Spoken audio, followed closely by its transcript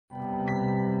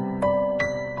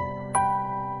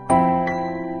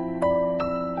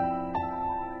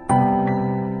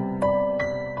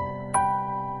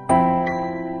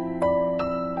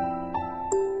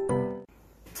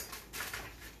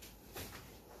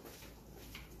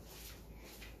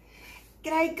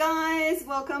G'day guys,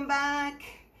 welcome back.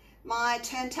 My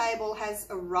turntable has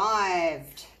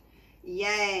arrived.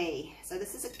 Yay. So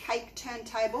this is a cake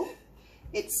turntable.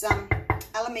 It's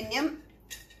aluminium.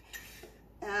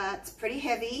 It's pretty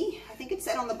heavy. I think it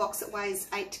said on the box it weighs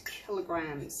 8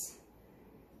 kilograms.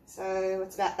 So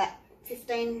it's about that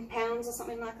 15 pounds or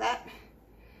something like that.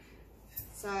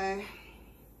 So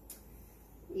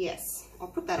yes, I'll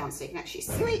put that on so you can actually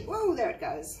see. Whoa, there it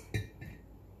goes.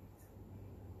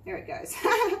 There it goes.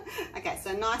 Okay,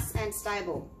 so nice and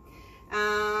stable.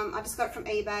 I just got it from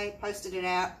eBay, posted it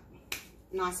out,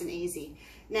 nice and easy.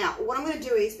 Now, what I'm going to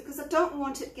do is, because I don't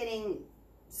want it getting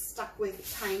stuck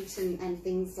with paint and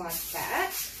things like that,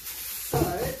 so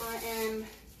I am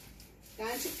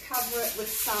going to cover it with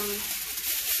some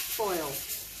foil.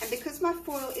 And because my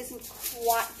foil isn't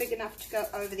quite big enough to go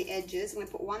over the edges, I'm going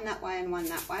to put one that way and one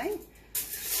that way.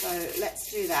 So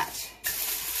let's do that.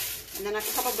 And then I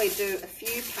can probably do a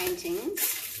few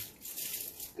paintings.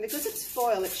 And because it's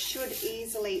foil, it should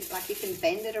easily, like you can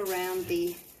bend it around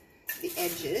the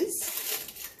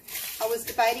edges. I was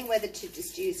debating whether to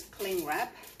just use cling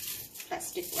wrap,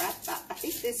 plastic wrap, but I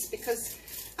think this, because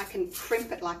I can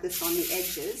crimp it like this on the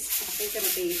edges, I think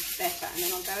it'll be better. And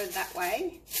then I'll go that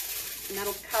way, and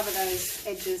that'll cover those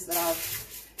edges that I've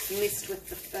missed with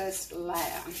the first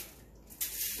layer.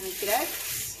 Okay,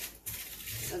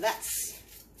 so that's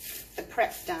the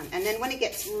prep done. And then when it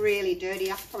gets really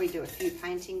dirty, I'll probably do a few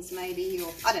paintings maybe,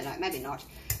 or I don't know, maybe not,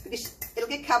 because it'll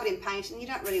get covered in paint and you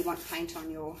don't really want paint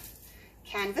on your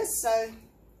canvas. So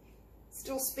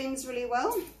still spins really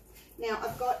well. Now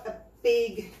I've got a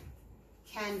big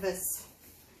canvas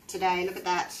today. Look at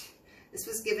that. This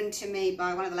was given to me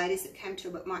by one of the ladies that came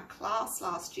to my class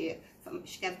last year.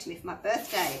 She gave it to me for my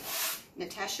birthday.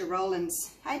 Natasha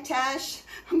Rollins. Hey Tash,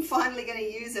 I'm finally going to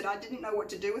use it. I didn't know what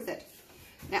to do with it.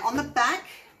 Now on the back,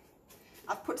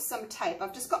 I've put some tape.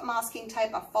 I've just got masking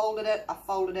tape. I folded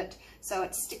it so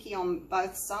it's sticky on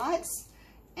both sides.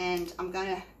 And I'm going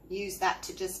to use that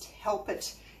to just help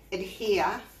it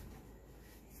adhere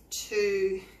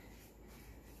to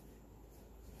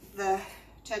the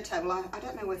turntable. I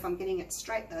don't know if I'm getting it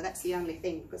straight though. That's the only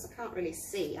thing, because I can't really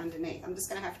see underneath. I'm just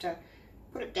going to have to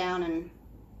put it down and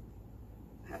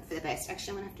hope for the best.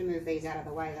 Actually, I'm going to have to move these out of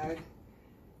the way though.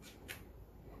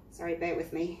 Sorry, bear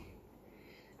with me.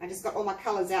 I just got all my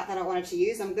colours out that I wanted to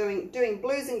use. I'm doing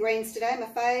blues and greens today, my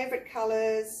favourite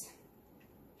colours.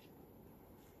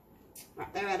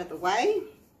 Right, they're out of the way.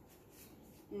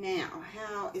 Now,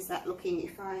 how is that looking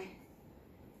if I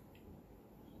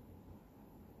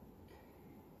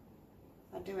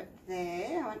do it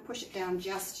there? I won't push it down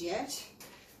just yet.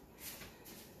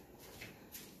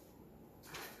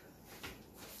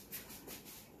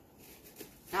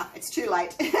 No, it's too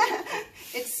late.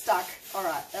 It's stuck. All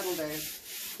right, that'll do.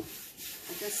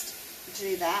 I'll just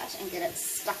do that and get it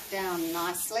stuck down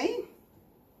nicely.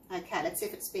 Okay, let's see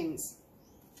if it spins.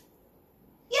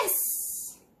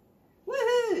 Yes!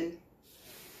 Woohoo!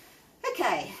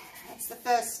 Okay, that's the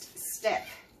first step.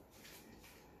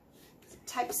 The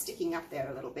tape's sticking up there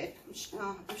a little bit. I'm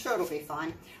sure it'll be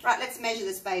fine. Right, let's measure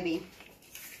this baby.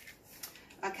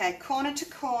 Okay, corner to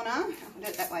corner. I'll do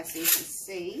it that way so you can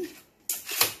see.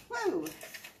 Whoa,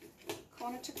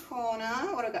 corner to corner.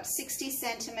 What have I got? 60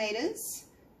 centimeters,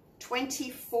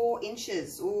 24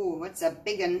 inches. Oh, that's a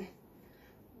big one.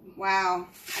 Wow.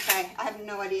 Okay, I have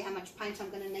no idea how much paint I'm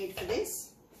going to need for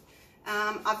this.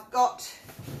 I've got,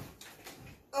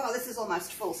 oh, this is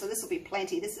almost full, so this will be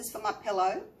plenty. This is for my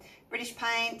pillow. British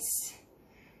paints,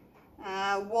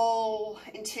 wall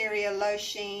interior low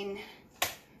sheen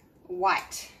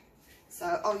white.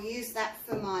 So I'll use that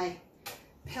for my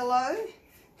pillow.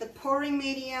 The pouring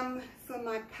medium for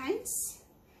my paints,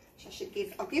 which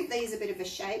I'll give these a bit of a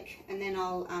shake, and then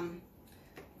I'll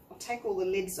take all the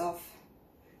lids off.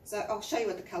 So I'll show you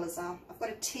what the colours are. I've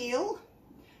got a teal,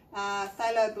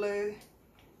 phthalo blue,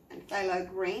 and phthalo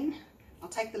green. I'll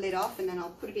take the lid off and then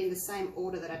I'll put it in the same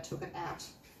order that I took it out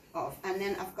of. And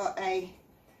then I've got a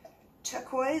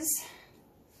turquoise.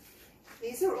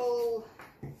 These are all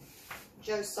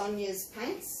Jo Sonjas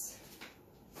paints.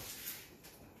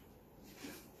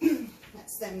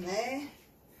 That's them there.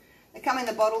 They come in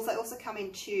the bottles, they also come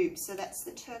in tubes, so that's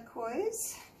the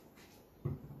turquoise.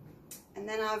 And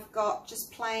then I've got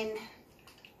just plain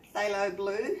phthalo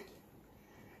blue.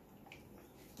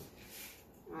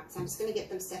 Alright, so I'm just going to get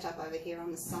them set up over here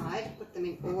on the side, put them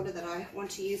in order that I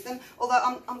want to use them.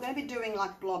 Although I'm going to be doing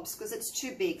like blobs because it's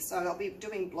too big, so I'll be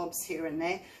doing blobs here and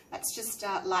there. That's just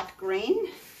light green.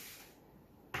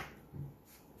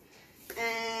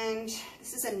 And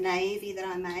this is a navy that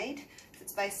I made.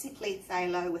 It's basically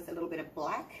phthalo with a little bit of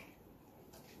black.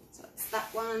 So it's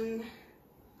that one.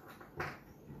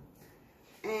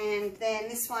 And then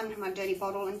this one, my dirty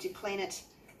bottle, and to clean it,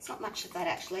 it's not much of that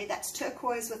actually. That's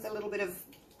turquoise with a little bit of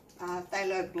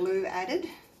phthalo blue added,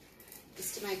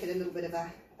 just to make it a little bit of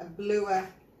a bluer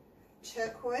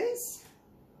turquoise.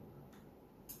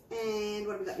 And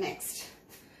what have we got next?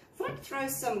 I thought I'd throw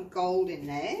some gold in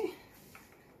there,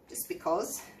 just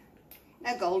because.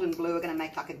 No, gold and blue are going to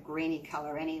make like a greeny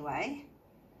colour anyway.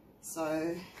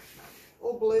 So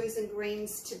all blues and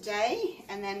greens today.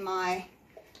 And then my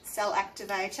cell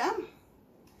activator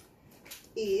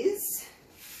is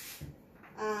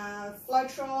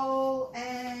Floetrol,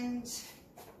 and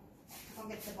I'll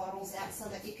get the bottles out so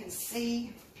that you can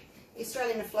see. The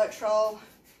Australian Floetrol,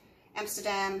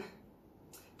 Amsterdam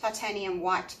Titanium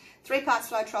white. 3 parts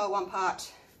Floetrol, 1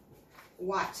 part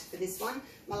white for this one.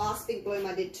 My last big bloom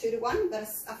I did 2 to 1, but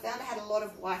I found I had a lot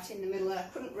of white in the middle that I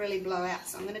couldn't really blow out,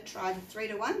 so I'm going to try the 3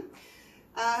 to 1.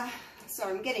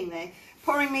 Sorry, I'm getting there.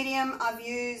 Pouring medium, I've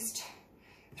used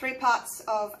 3 parts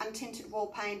of untinted wall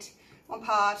paint, 1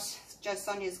 part Jo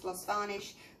Sonjas gloss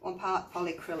varnish, 1 part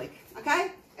Polycrylic.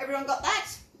 Okay, everyone got that?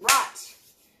 Right,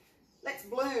 let's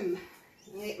bloom.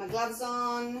 I'm going to get my gloves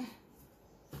on,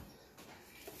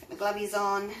 get my glovies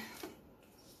on.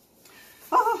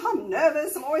 Oh, I'm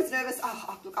nervous. I'm always nervous.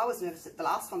 Oh, look, I was nervous at the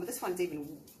last one, but this one's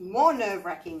even more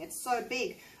nerve-wracking. It's so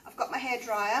big. I've got my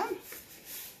hairdryer.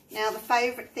 Now, the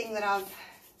favourite thing that I've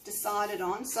decided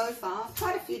on so far,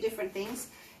 quite a few different things,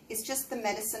 is just the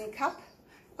medicine cup.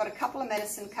 I've got a couple of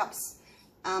medicine cups,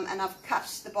 and I've cut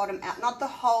the bottom out. Not the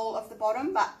whole of the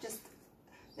bottom, but just,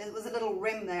 there was a little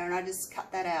rim there, and I just cut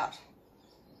that out.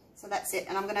 So that's it.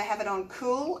 And I'm going to have it on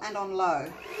cool and on low.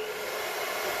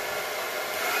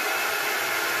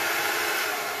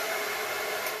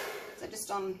 Just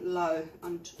on low,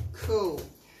 on cool.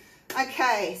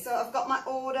 Okay, so I've got my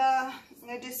order. I'm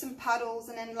going to do some puddles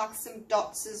and then like some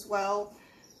dots as well.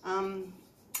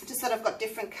 Just that I've got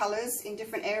different colours in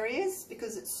different areas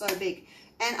because it's so big.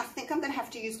 And I think I'm going to have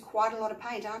to use quite a lot of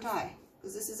paint, aren't I?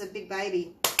 Because this is a big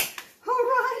baby. All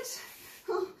right.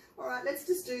 Oh, all right, let's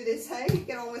just do this, hey?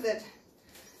 Get on with it.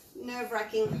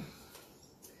 Nerve-wracking.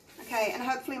 Okay, and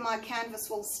hopefully my canvas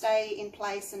will stay in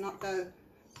place and not go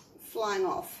flying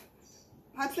off.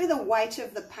 Hopefully the weight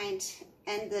of the paint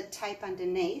and the tape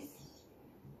underneath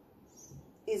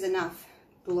is enough.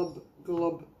 Glob,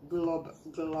 glob, glob,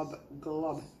 glob,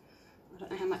 glob. I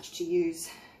don't know how much to use.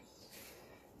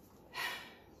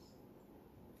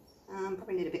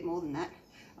 Probably need a bit more than that.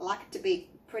 I like it to be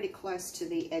pretty close to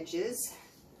the edges.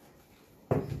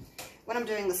 When I'm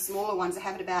doing the smaller ones, I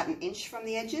have it about 1 inch from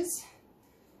the edges.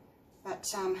 But,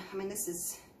 I mean, this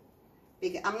is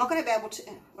big. I'm not going to be able to,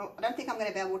 well, I don't think I'm going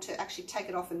to be able to actually take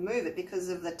it off and move it because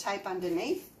of the tape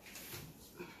underneath.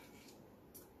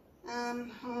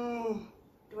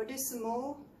 Do I do some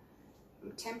more?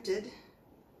 I'm tempted.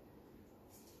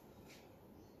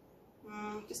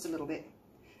 Just a little bit.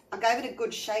 I gave it a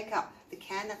good shake up, the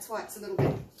can, that's why it's a little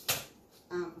bit,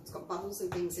 it's got bubbles and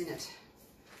things in it.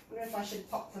 I wonder if I should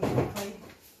pop them quickly.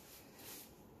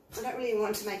 I don't really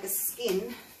want to make a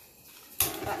skin,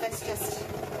 but let's just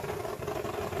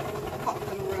pop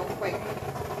them real quick.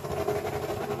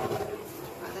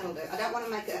 Right, that'll do. I don't want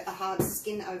to make a hard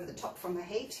skin over the top from the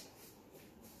heat.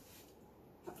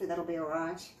 Hopefully that'll be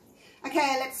alright.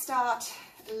 Okay, let's start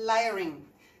layering.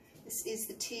 This is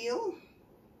the teal.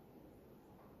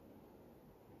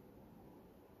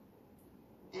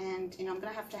 And, you know, I'm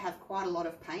going to have quite a lot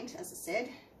of paint, as I said,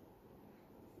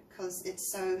 because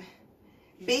it's so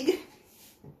big.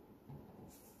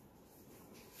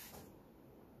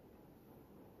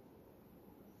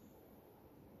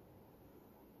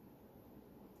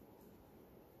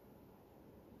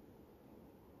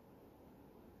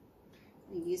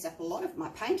 I'm going to use up a lot of my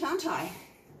paint, aren't I?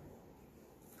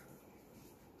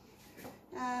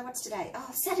 What's today? Oh,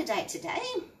 Saturday today.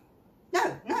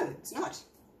 No, it's not.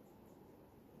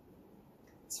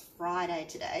 It's Friday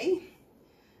today.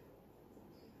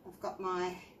 I've got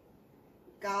my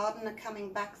gardener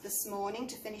coming back this morning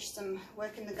to finish some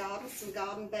work in the garden, some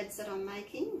garden beds that I'm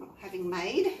making, or having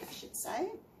made, I should say.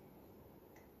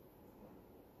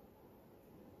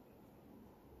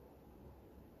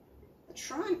 I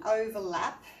try and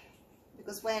overlap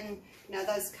because when, you know,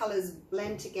 those colours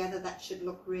blend together, that should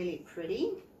look really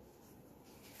pretty.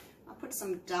 I'll put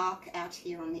some dark out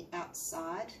here on the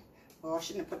outside. Well, I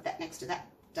shouldn't have put that next to that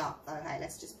dark though. Hey,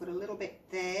 let's just put a little bit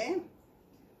there,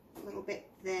 a little bit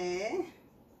there,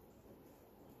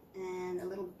 and a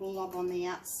little blob on the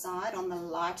outside on the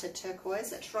lighter turquoise.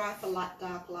 So try for light,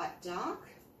 dark,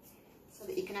 so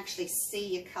that you can actually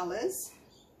see your colours.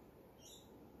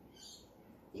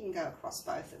 You can go across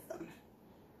both of them.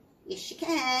 Yes, you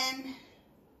can.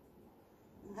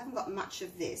 I haven't got much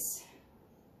of this.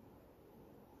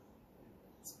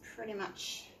 It's pretty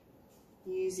much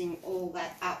using all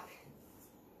that up.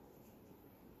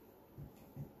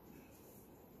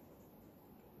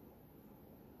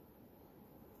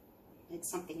 Need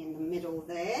something in the middle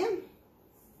there.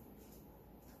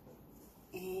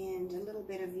 And a little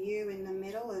bit of you in the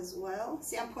middle as well.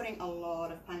 See, I'm putting a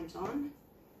lot of paint on.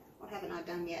 What haven't I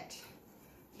done yet?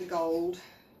 The gold.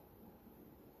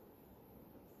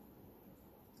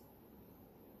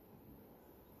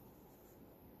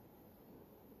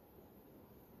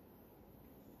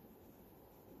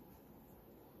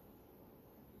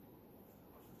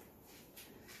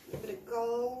 A bit of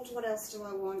gold. What else do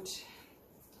I want?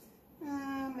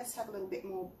 Let's have a little bit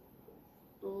more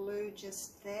blue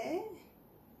just there.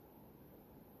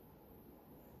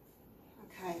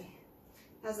 Okay,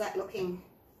 how's that looking?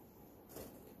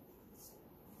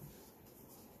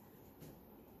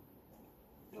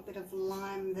 A little bit of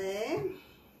lime there.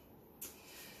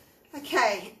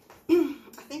 Okay, I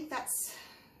think that's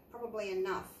probably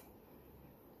enough.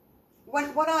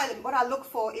 What I look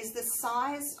for is the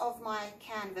size of my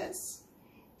canvas.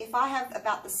 If I have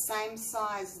about the same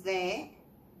size there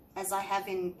as I have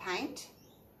in paint,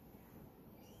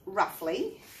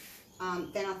 roughly,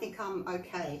 then I think I'm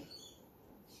okay.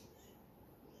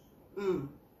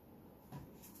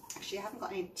 Actually, I haven't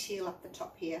got any teal up the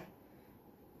top here.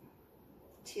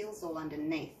 Teal's all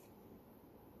underneath.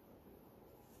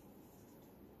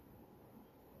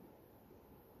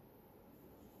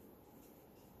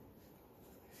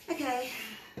 Okay,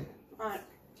 right,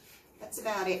 that's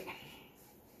about it.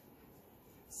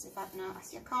 See if I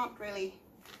see, I can't really,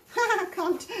 I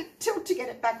can't tilt to get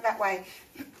it back that way.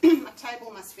 My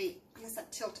table must be, unless I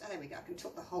tilt, oh there we go, I can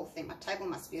tilt the whole thing. My table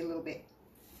must be a little bit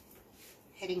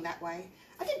heading that way.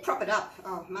 I did prop it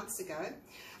up, months ago.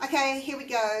 Okay, here we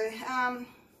go.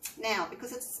 Now,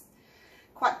 because it's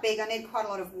quite big, I need quite a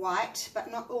lot of white, but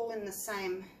not all in the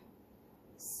same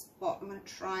spot. I'm going to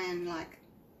try and like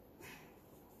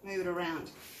move it around.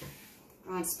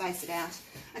 Try and space it out.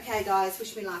 Okay guys,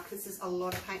 wish me luck. This is a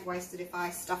lot of paint wasted if I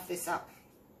stuff this up.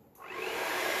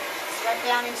 Straight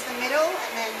down into the middle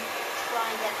and then try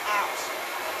and get out.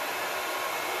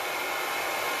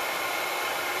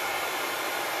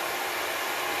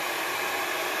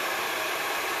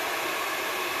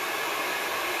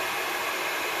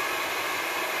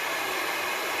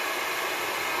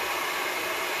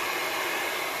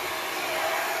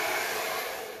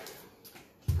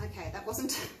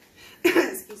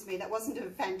 Excuse me, that wasn't a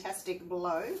fantastic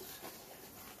blow.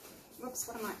 Whoops,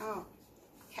 what am I, oh,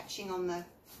 catching on the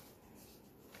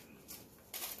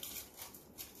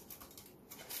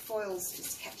foils,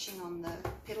 just catching on the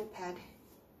pedal pad.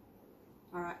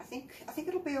 All right, I think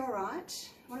it'll be all right.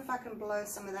 I wonder if I can blow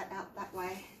some of that out that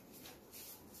way.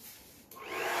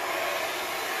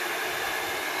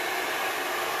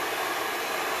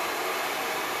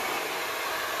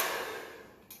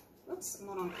 Whoops, I'm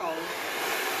not on cold.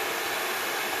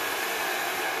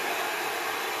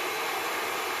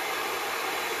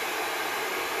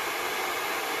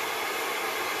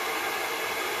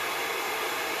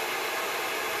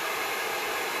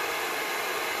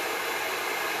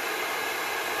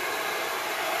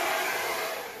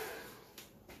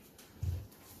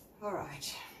 All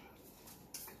right,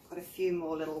 got a few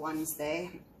more little ones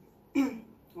there.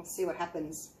 We'll see what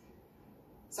happens.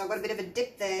 So I've got a bit of a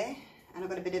dip there, and I've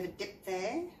got a bit of a dip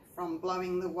there from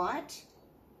blowing the white.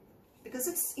 Because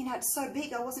it's, you know, it's so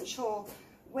big, I wasn't sure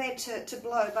where to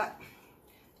blow, but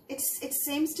it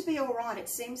seems to be all right. It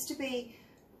seems to be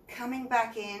coming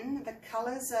back in. The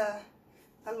colours are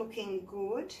looking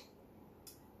good.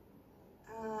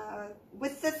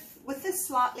 With the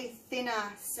slightly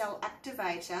thinner cell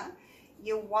activator,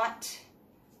 your white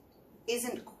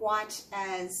isn't quite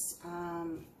as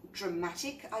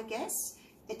dramatic, I guess.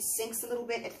 It sinks a little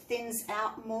bit, it thins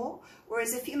out more.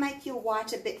 Whereas if you make your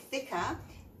white a bit thicker,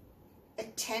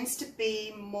 it tends to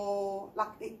be more, like,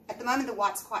 at the moment the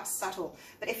white's quite subtle,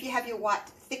 but if you have your white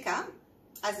thicker,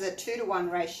 as a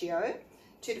 2-to-1 ratio,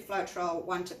 2 to Floetrol,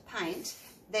 1 to paint,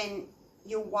 then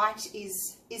your white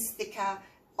is thicker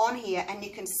on here, and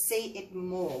you can see it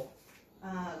more,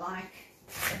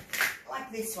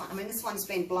 like this one. I mean, this one's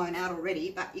been blown out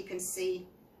already, but you can see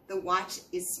the white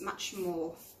is much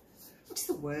more, what's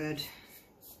the word?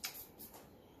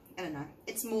 I don't know.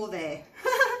 It's more there.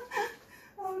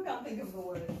 Oh, I can't think of the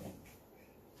word.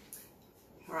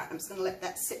 All right, I'm just going to let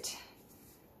that sit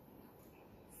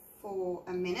for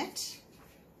a minute.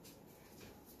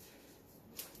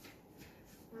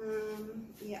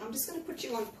 Yeah, I'm just going to put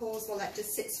you on pause while that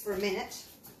just sits for a minute,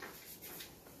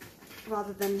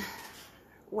 rather than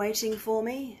waiting for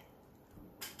me.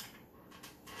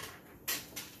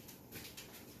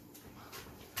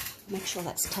 Make sure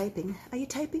that's taping. Are you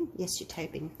taping? Yes, you're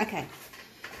taping. Okay.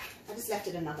 I just left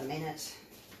it another minute.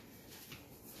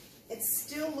 It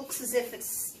still looks as if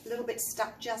it's a little bit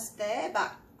stuck just there,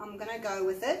 but I'm going to go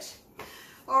with it.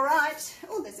 All right.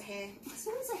 Oh, there's a hair.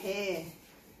 There's a hair.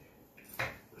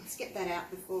 Let's get that out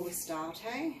before we start,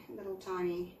 hey? A little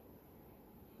tiny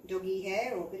doggy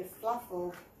hair or a bit of fluff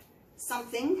or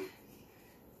something.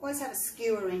 Always have a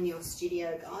skewer in your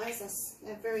studio, guys.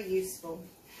 They're very useful.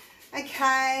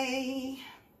 Okay.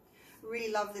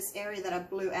 Really love this area that I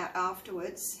blew out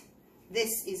afterwards.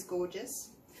 This is gorgeous.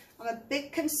 I'm a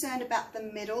bit concerned about the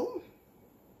middle.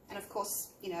 And of course,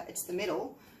 you know, it's the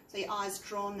middle. So your eye's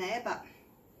drawn there, but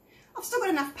I've still got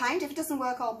enough paint. If it doesn't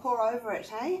work, I'll pour over it,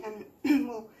 hey? And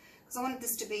well, because I wanted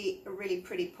this to be a really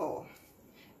pretty pour.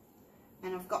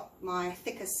 And I've got my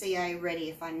thicker CA ready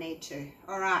if I need to.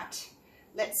 All right,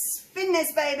 let's spin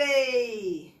this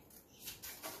baby.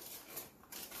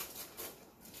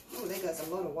 Oh, there goes a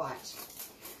lot of white.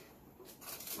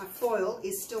 My foil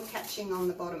is still catching on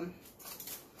the bottom.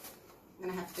 I'm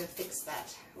going to have to fix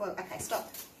that. Well, okay,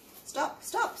 stop. Stop,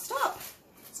 stop, stop.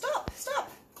 Stop,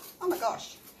 stop. Oh my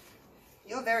gosh.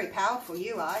 You're very powerful,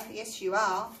 you are. Yes, you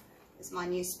are. There's my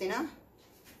new spinner.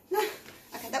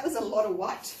 Okay, that was a lot of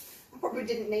white. I probably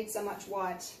didn't need so much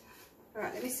white. All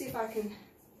right, let me see if I can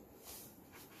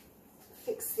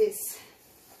fix this.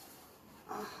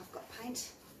 Oh, I've got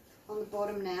paint on the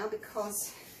bottom now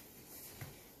because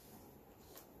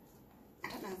I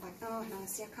don't know if I. Oh no,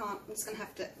 see, I can't. I'm just gonna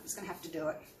have to do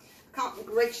it. I can't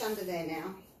reach under there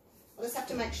now. I'll just have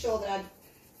to make sure that I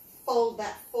fold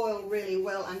that foil really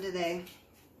well under there.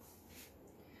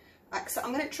 Right, so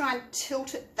I'm going to try and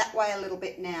tilt it that way a little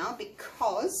bit now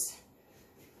because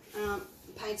the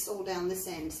paint's all down this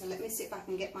end. So let me see if I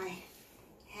can get my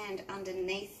hand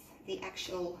underneath the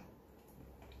actual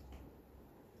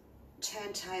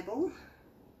turntable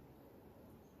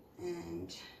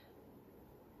and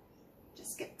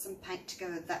just get some paint to go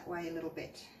that way a little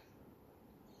bit.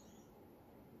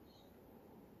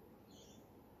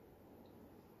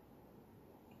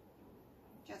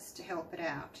 Just to help it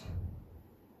out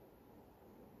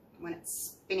when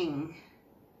it's spinning.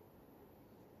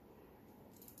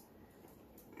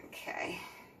 Okay,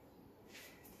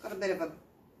 got a bit of a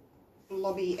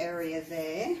blobby area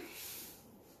there.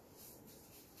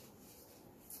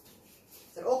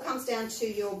 So it all comes down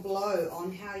to your blow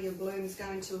on how your bloom's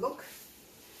going to look.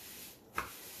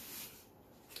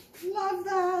 Love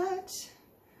that.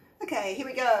 Okay, here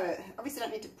we go. Obviously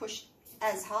don't need to push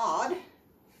as hard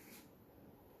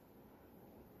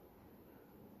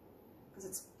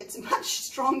because it's much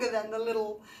stronger than the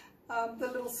little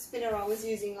spinner I was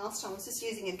using last time. I was just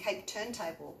using a cake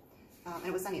turntable and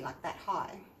it was only like that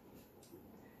high.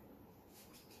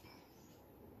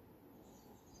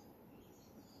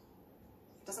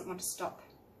 It doesn't want to stop.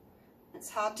 It's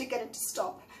hard to get it to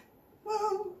stop.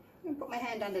 Well, I'm going to put my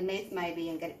hand underneath maybe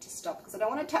and get it to stop because I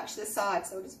don't want to touch the side,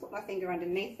 so I'll just put my finger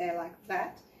underneath there like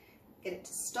that. Get it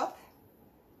to stop.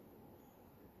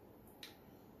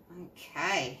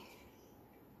 Okay.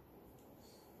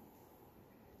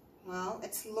 Well,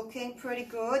 it's looking pretty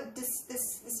good.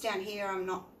 This down here I'm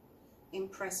not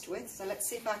impressed with, so let's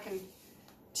see if I can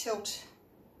tilt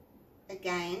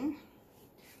again.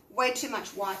 Way too much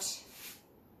white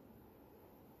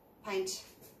paint.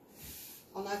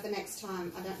 I'll know for next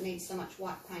time I don't need so much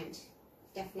white paint.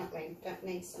 Definitely don't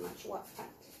need so much white paint.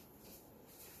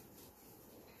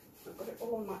 I've got it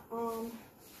all on my arm.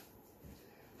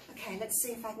 Okay, let's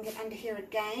see if I can get under here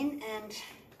again and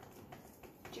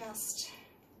just,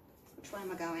 which way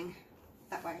am I going?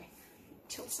 That way.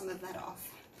 Tilt some of that off.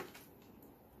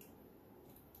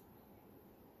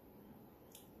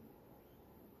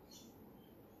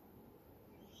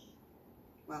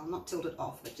 Well, not tilt it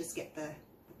off, but just get the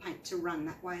paint to run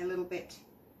that way a little bit.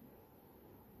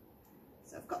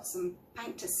 So I've got some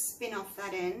paint to spin off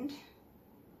that end.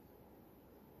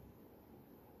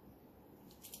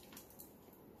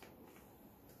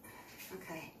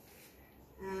 Okay,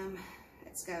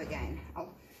 let's go again.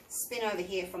 I'll spin over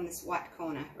here from this white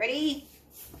corner. Ready?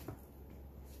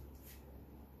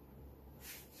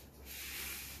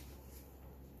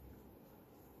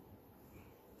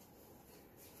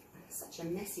 Such a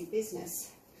messy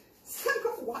business. So I've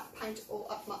got white paint all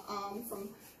up my arm from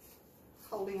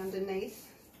holding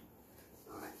underneath.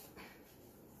 All right.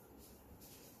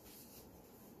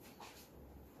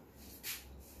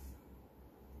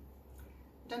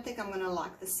 I don't think I'm going to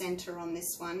like the center on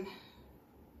this one.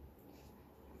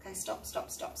 Okay, stop,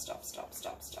 stop, stop, stop, stop,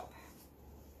 stop, stop.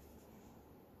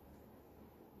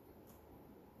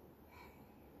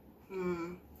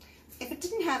 If it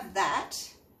didn't have that,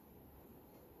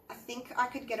 I think think I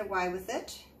could get away with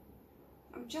it.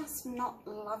 I'm just not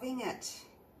loving it.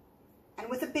 And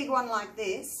with a big one like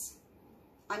this,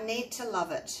 I need to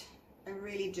love it. I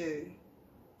really do.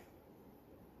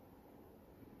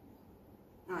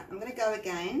 All right, I'm going to go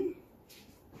again.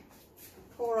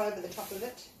 Pour over the top of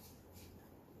it.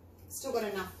 Still got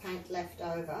enough paint left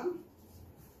over.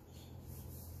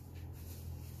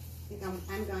 I think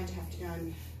I'm going to have to go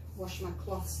and wash my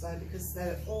cloths though, because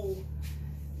they're all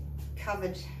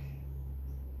covered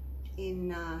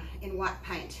in white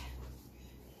paint.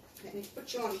 Let me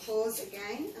put you on pause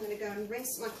again. I'm going to go and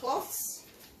rinse my cloths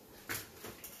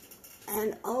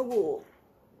and I will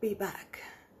be back.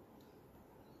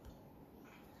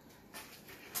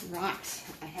 Right,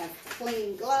 I have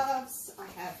clean gloves, I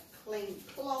have clean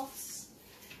cloths.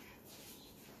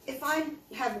 If I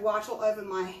have white all over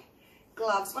my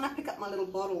gloves, when I pick up my little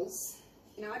bottles,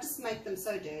 you know, I just make them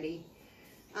so dirty.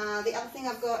 The other thing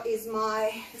I've got is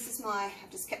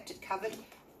I've just kept it covered.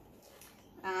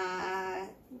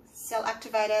 Cell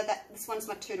activator, this one's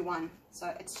my 2-to-1,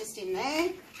 so it's just in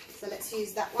there. So let's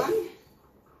use that one.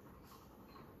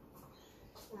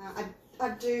 I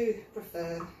do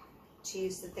prefer to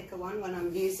use the thicker one when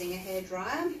I'm using a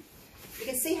hairdryer. You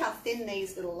can see how thin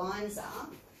these little lines are.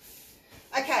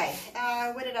 Okay,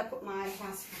 where did I put my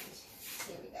house paint?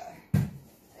 Here we go.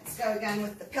 Let's go again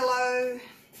with the pillow.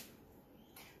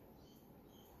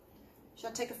 Should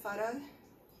I take a photo?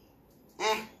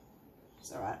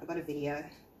 It's alright, I've got a video.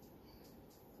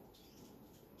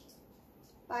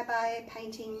 Bye bye,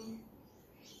 painting.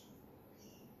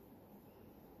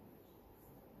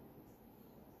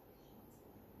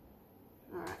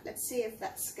 Alright, let's see if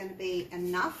that's going to be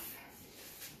enough,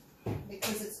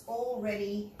 because it's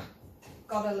already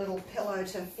got a little pillow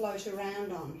to float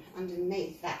around on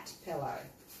underneath that pillow.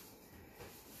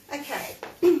 Okay,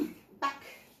 back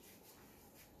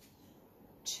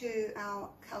to our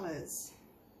colours.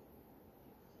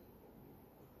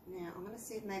 Now I'm going to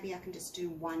see if maybe I can just do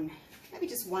maybe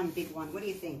just one big one. What do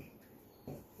you think?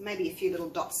 Maybe a few little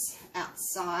dots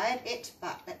outside it,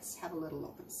 but let's have a little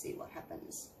look and see what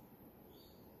happens.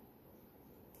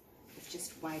 It's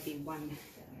just maybe one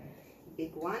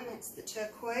big one. That's the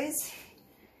turquoise.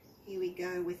 Here we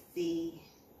go with the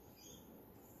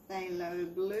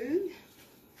phthalo blue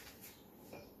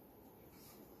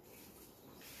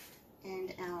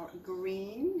and our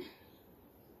green.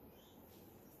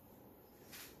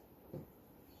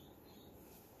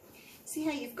 See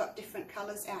how you've got different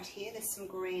colours out here? There's some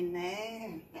green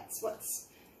there. That's what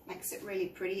makes it really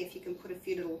pretty, if you can put a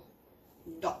few little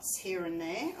dots here and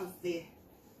there of the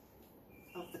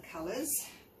colours,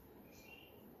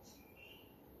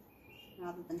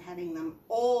 rather than having them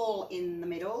all in the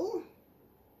middle.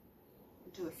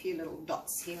 Do a few little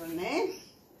dots here and there.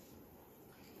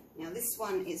 Now this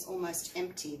one is almost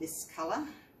empty, this colour.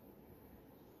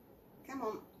 Come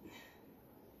on.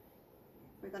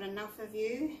 We've got enough of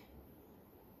you.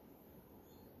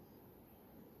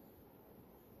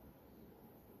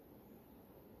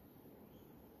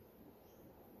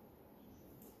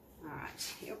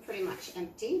 Alright, you're pretty much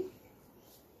empty.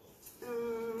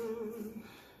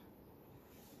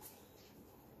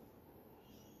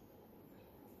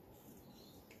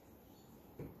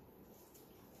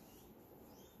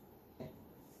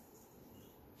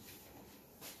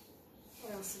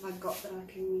 What else have I got that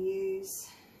I can use?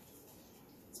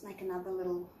 Let's make another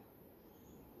little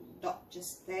dot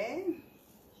just there.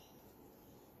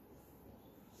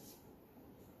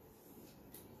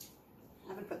 I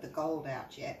haven't put the gold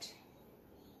out yet.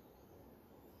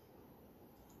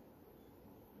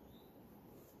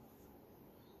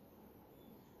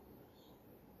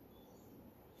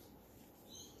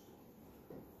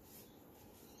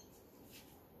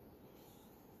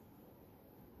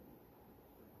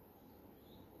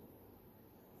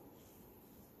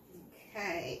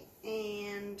 Okay,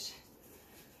 and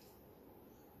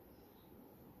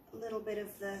a little bit of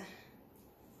the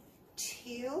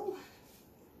teal.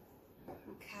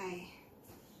 Okay.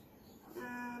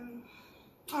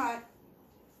 All right. I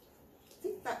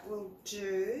think that will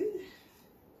do.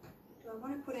 Do I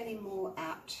want to put any more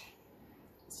out?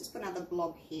 Let's just put another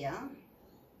blob here.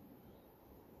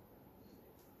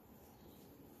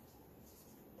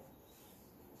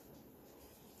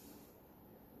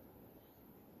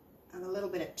 And a little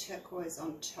bit of turquoise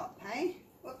on top, hey?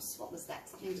 Whoops, what was that?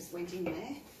 Something just went in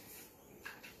there.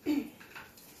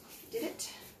 Did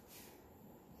it?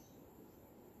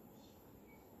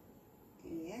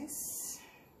 Yes.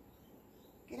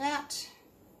 Get out.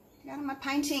 Get out of my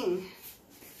painting.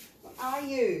 What are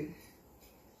you?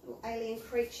 Little alien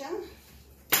creature.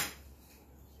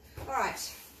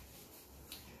 Alright.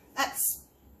 That's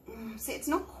See, it's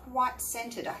not quite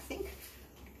centered. I think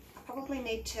I probably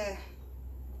need to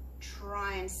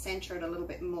try and center it a little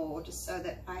bit more, just so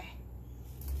that I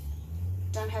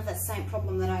don't have that same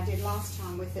problem that I did last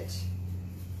time with it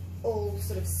all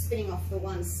sort of spinning off the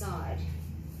one side.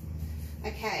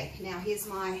 Okay, now here's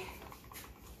my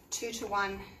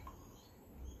 2:1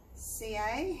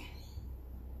 CA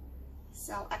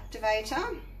cell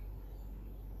activator.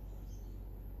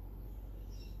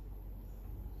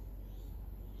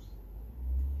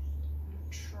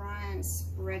 Try and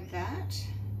spread that.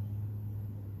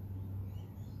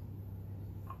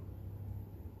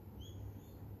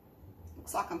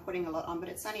 Looks like I'm putting a lot on, but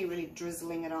it's only really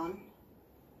drizzling it on.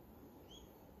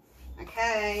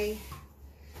 Okay.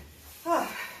 Oh.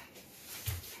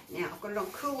 Now I've got it on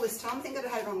cool this time. I think I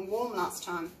had it on warm last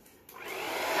time.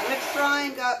 I'm going to try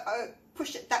and go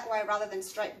push it that way rather than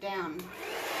straight down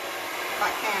if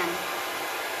I can.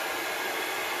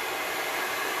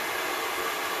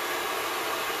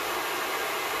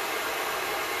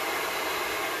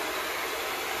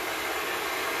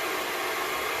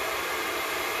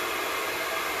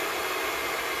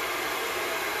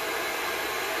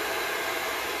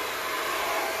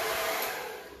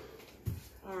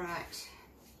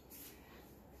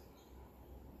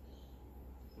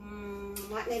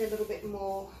 Might need a little bit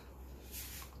more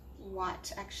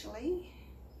white actually,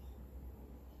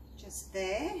 just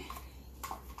there,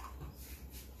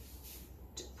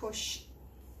 to push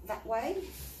that way.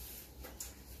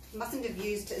 Mustn't have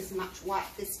used as much white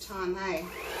this time, hey?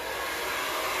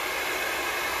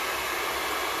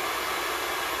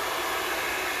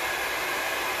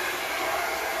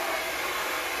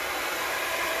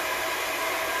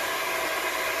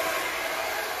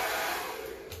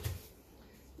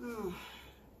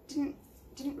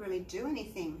 Didn't really do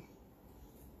anything.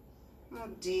 Oh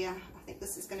dear, I think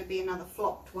this is going to be another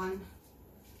flopped one.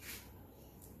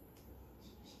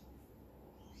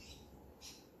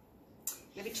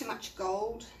 Maybe too much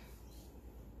gold.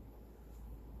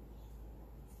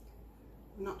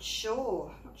 I'm not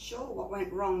sure what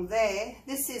went wrong there.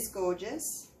 This is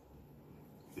gorgeous.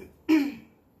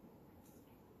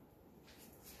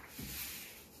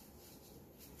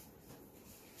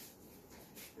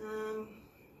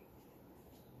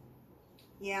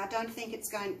 Yeah, I don't think it's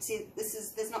going to, see,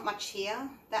 there's not much here.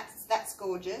 That's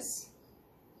gorgeous.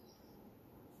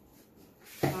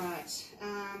 Alright,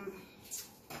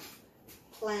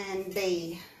 plan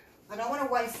B. I don't want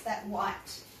to waste that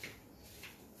white.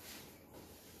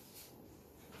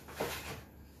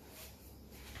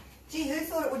 Gee, who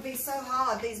thought it would be so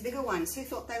hard, these bigger ones? Who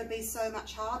thought they would be so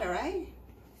much harder, eh?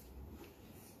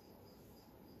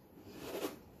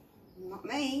 Not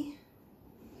me.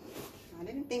 I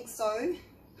didn't think so.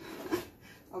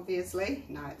 Obviously.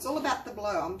 No, it's all about the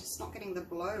blow. I'm just not getting the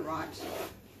blow right.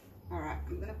 Alright,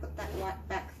 I'm going to put that white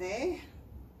back there.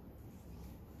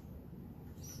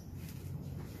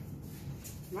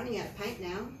 I'm running out of paint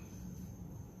now.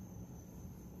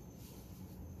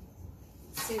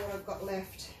 Let's see what I've got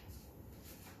left.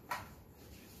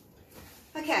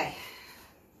 Okay,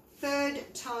 third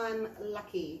time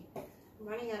lucky. I'm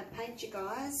running out of paint, you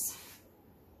guys.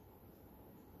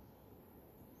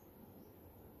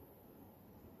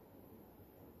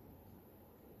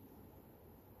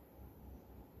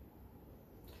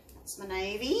 That's my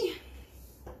navy.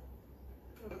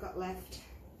 What have I got left?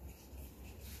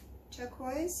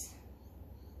 Turquoise.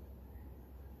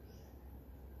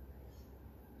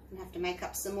 I'm gonna have to make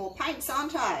up some more paints,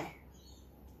 aren't I?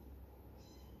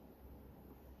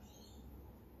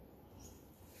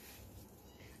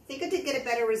 I think I did get a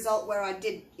better result where I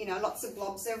did, you know, lots of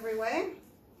blobs everywhere.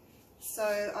 So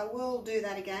I will do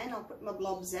that again. I'll put my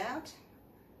blobs out.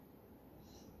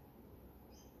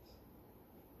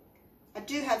 I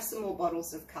do have some more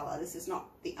bottles of colour. This is not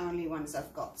the only ones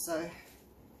I've got, so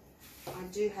I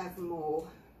do have more.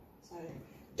 So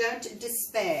don't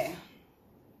despair.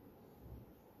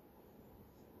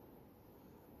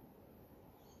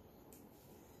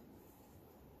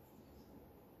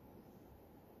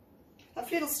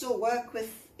 Hopefully it'll still work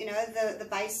with, you know, the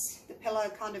base, the pillow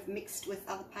kind of mixed with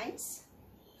other paints.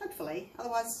 Hopefully.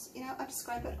 Otherwise, you know, I just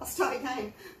scrape it. I'll start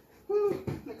again.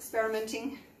 I'm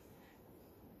experimenting.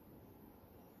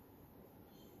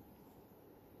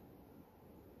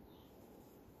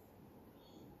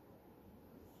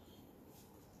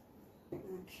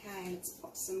 Okay, let's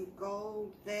put some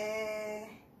gold there.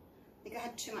 I think I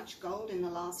had too much gold in the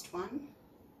last one.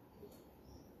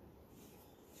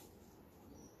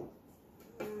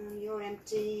 You're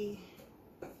empty.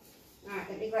 Alright,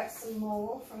 let me grab some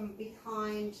more from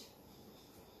behind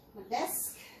my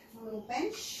desk, my little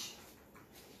bench.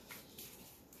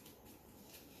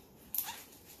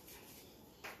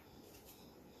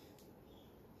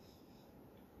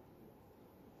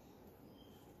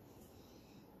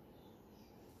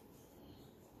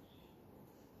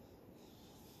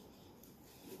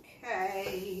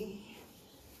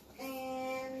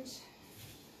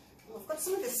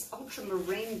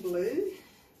 ultramarine blue.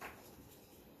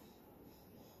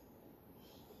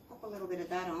 Pop a little bit of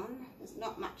that on. There's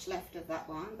not much left of that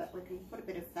one, but we can put a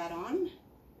bit of that on.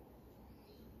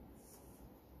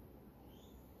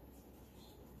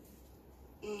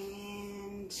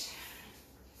 And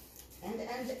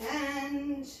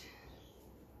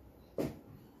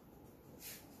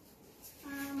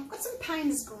I've got some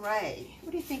Payne's Grey.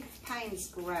 What do you think of Payne's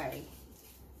Grey?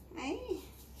 Eh?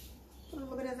 Put a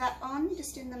little bit of that on,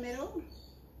 just in the middle.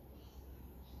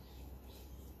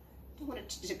 Don't want it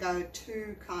to go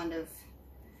too kind of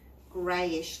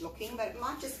greyish looking, but it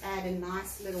might just add a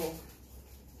nice little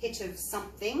hit of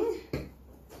something.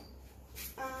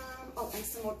 Oh, and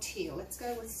some more teal. Let's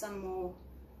go with some more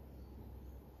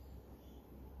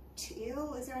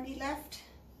teal. Is there any left?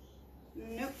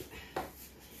 Nope.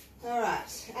 All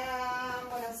right.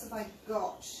 What else have I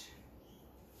got?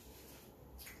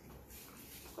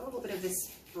 Got a little bit of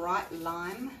this bright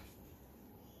lime.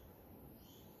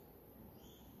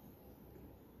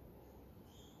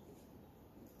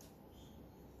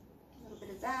 A little bit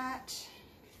of that.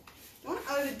 Don't want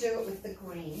to overdo it with the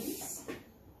greens.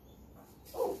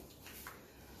 Oh,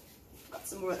 got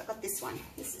some more. I've got this one.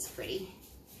 This is pretty.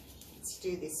 Let's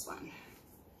do this one.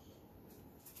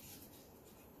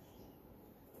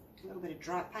 A little bit of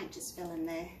dry paint just fell in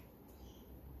there.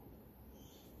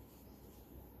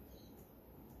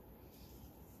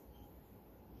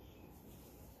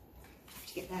 Have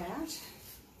to get that out.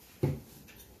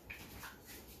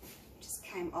 Just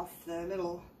came off the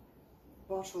little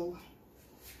bottle.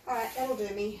 All right, that'll do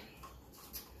me.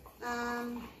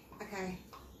 Okay.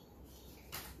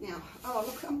 Now, oh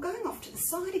look, I'm going off to the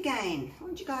side again. Why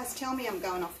don't you guys tell me I'm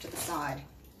going off to the side?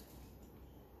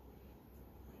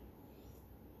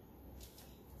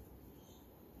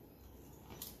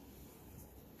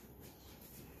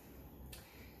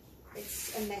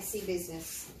 It's a messy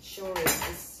business, it sure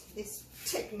is. This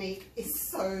technique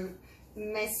is so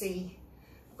messy.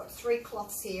 I've got 3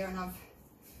 cloths here and I've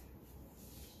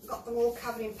got them all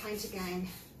covered in paint again.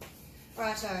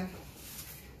 Righto.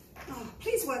 Oh,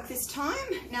 please work this time.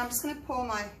 Now I'm just going to pour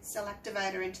my cell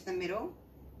activator into the middle.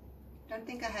 Don't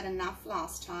think I had enough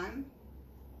last time.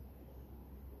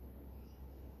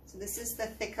 So this is the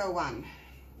thicker one,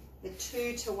 the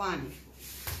 2-to-1.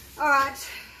 All right,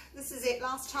 this is it.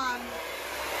 Last time.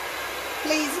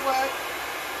 Please work.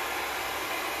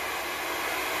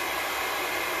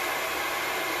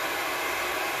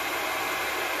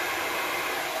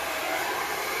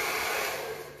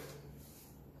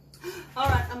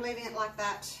 Alright, I'm leaving it like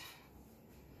that.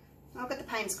 I've got the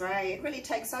Payne's Grey. It really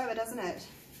takes over, doesn't it?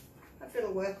 Hopefully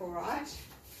it'll work alright.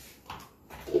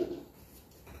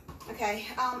 Okay,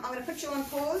 I'm going to put you on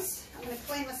pause. I'm going to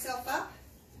clean myself up.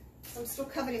 I'm still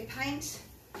covered in paint.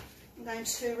 I'm going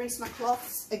to rinse my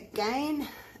cloths again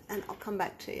and I'll come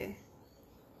back to you.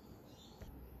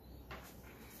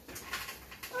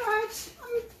 Alright,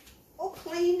 I'm all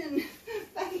clean and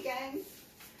back again.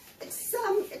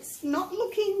 It's not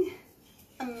looking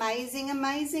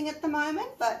amazing at the moment,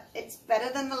 but it's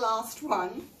better than the last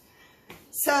one.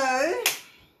 So,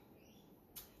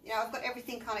 you know, I've got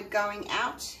everything kind of going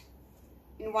out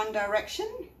in one direction.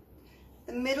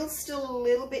 The middle's still a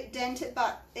little bit dented,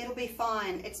 but it'll be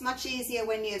fine. It's much easier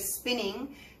when you're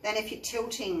spinning than if you're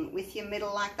tilting with your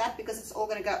middle like that, because it's all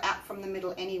going to go out from the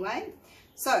middle anyway.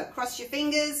 So, cross your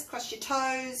fingers, cross your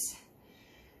toes.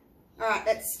 All right,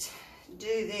 let's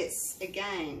do this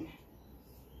again.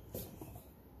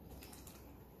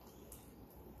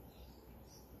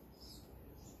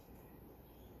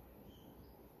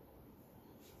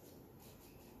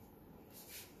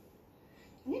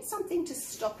 I need something to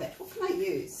stop it. What can I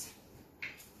use?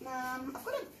 I've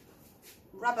got a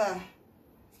rubber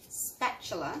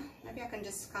spatula. Maybe I can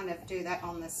just kind of do that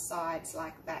on the sides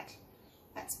like that.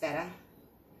 That's better.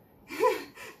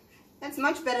 That's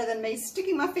much better than me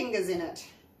sticking my fingers in it.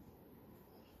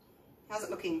 How's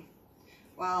it looking?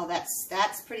 Wow,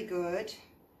 that's pretty good.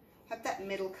 Hope that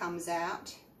middle comes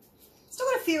out. Still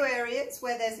got a few areas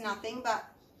where there's nothing, but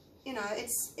you know,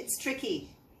 it's tricky.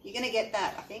 You're going to get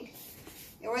that, I think.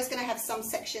 You're always going to have some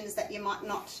sections that you might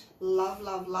not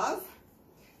love.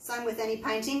 Same with any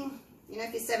painting. You know,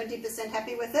 if you're 70%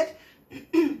 happy with it,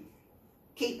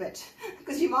 keep it,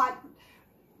 because you might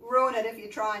ruin it if you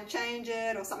try and change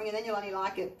it or something, and then you'll only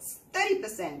like it 30%.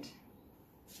 Right,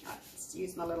 let's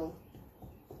use my little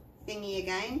thingy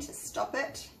again to stop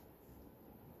it.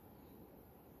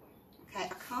 Okay, I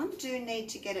kind of do need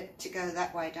to get it to go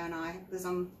that way, don't I? Because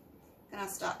I'm going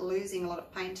to start losing a lot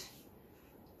of paint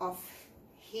off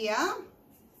here.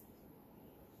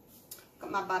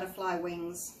 Got my butterfly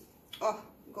wings. Oh,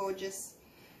 gorgeous.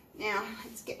 Now,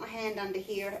 let's get my hand under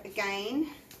here again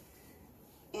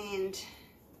and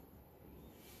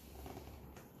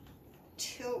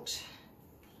tilt.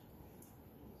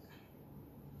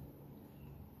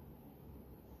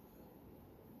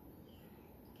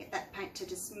 Get that paint to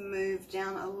just move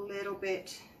down a little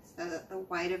bit so that the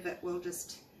weight of it will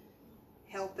just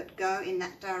help it go in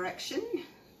that direction.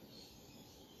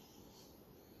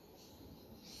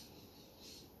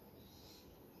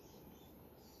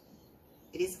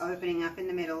 It is opening up in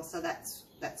the middle, so that's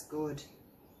good.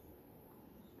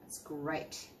 That's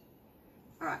great.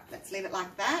 All right, let's leave it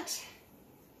like that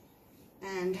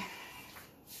and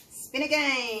spin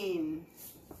again.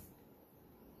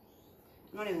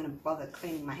 I'm not even going to bother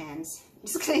cleaning my hands. I'm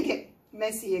just going to get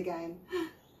messy again.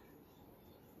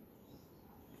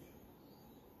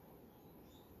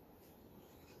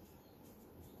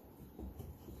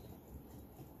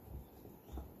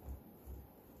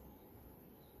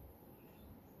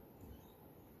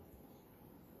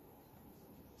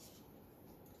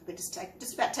 I could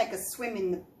just about take a swim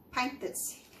in the paint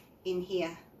that's in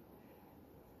here.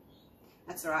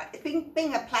 That's all right.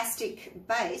 Being a plastic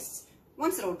base,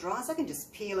 once it all dries, I can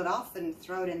just peel it off and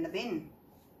throw it in the bin.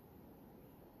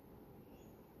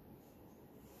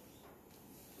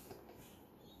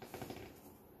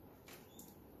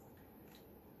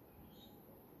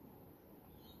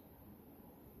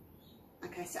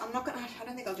 Okay, so I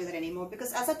don't think I'll do that anymore,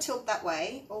 because as I tilt that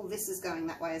way, all this is going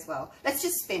that way as well. Let's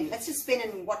just spin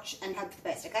and watch and hope for the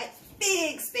best, okay?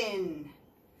 Big spin.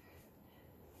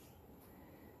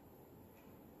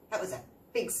 That was a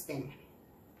big spin.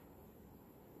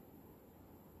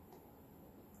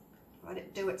 Let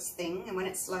it do its thing, and when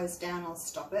it slows down, I'll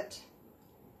stop it.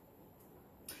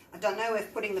 I don't know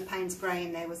if putting the Payne's Grey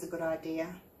in there was a good idea.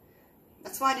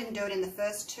 That's why I didn't do it in the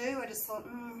first two. I just thought,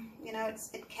 you know,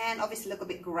 it can obviously look a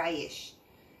bit greyish,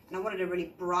 and I wanted a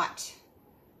really bright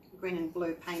green and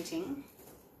blue painting.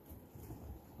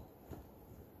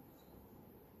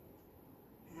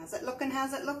 How's it looking?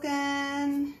 How's it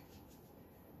looking?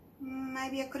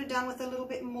 Maybe I could have done with a little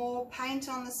bit more paint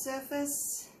on the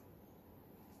surface.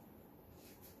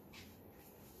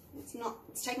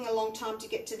 It's taking a long time to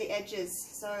get to the edges,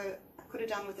 so I could have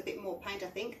done with a bit more paint, I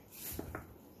think.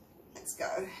 Let's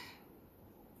go.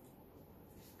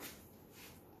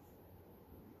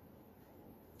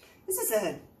 This is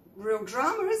a real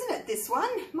drama, isn't it, this one?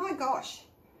 My gosh.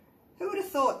 Who would have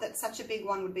thought that such a big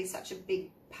one would be such a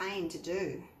big pain to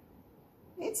do?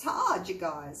 It's hard, you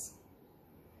guys.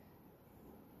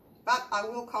 But I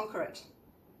will conquer it.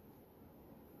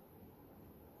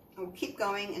 I'll keep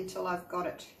going until I've got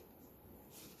it.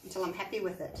 Until I'm happy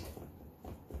with it.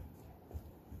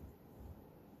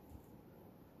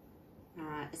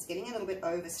 Alright, it's getting a little bit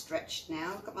overstretched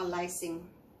now. Look at my lacing.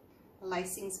 The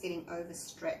lacing's getting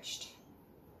overstretched.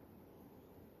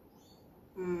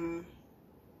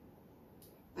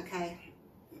 Okay.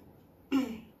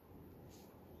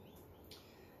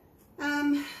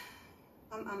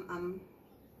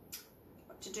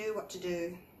 What to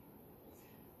do?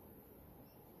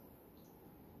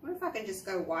 What if I can just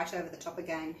go white over the top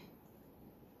again?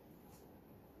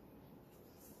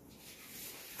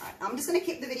 Alright, I'm just going to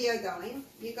keep the video going.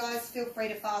 You guys feel free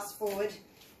to fast forward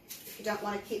if you don't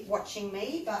want to keep watching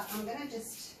me, but I'm going to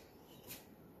just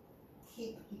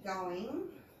keep going.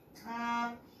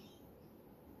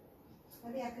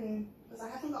 Maybe I can, because I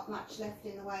haven't got much left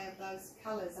in the way of those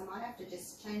colours, I might have to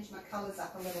just change my colours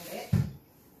up a little bit.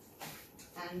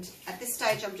 And at this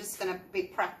stage I'm just going to be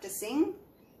practicing.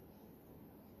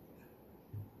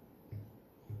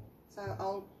 So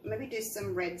I'll maybe do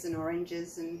some reds and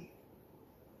oranges and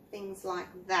things like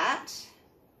that,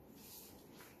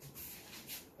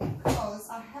 because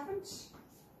I haven't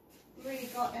really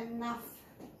got enough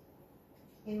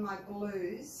in my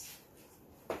blues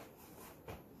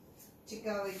to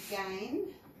go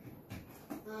again.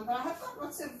 But I have got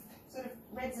lots of sort of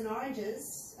reds and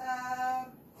oranges.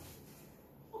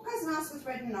 What goes nice with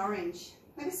red and orange?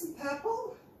 Maybe some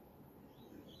purple?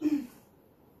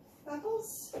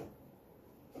 Purples?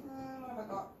 What have I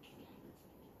got?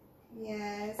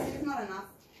 Yeah, there's not enough.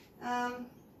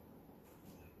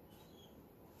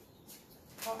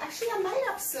 Well, actually, I made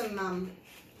up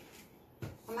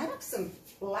some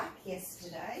black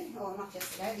yesterday, or not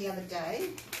yesterday, the other day.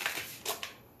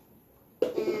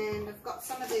 And I've got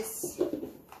some of this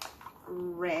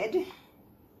red,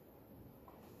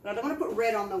 but I don't want to put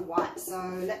red on the white, so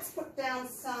let's put down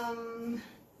some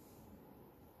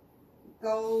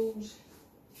gold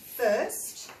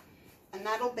first, and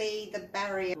that'll be the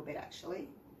barrier a little bit, actually.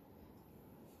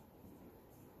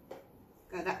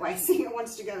 Go that way, seeing it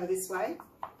wants to go this way.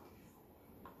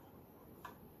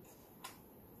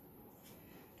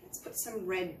 some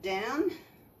red down.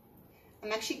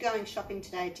 I'm actually going shopping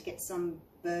today to get some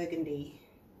burgundy.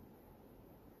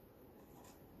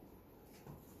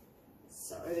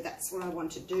 So that's what I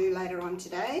want to do later on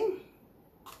today.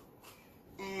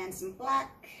 And some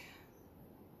black.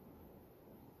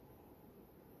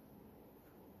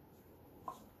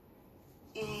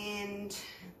 And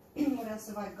what else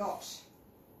have I got?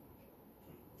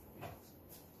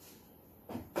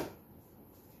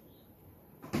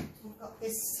 I've got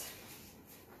this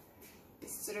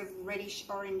sort of reddish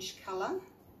orange colour.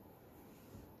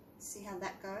 See how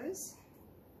that goes.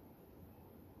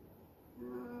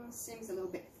 Seems a little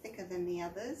bit thicker than the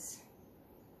others.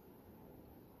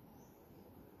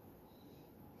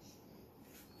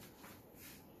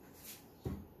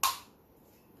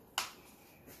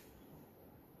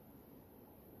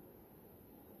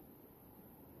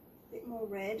 Bit more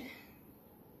red.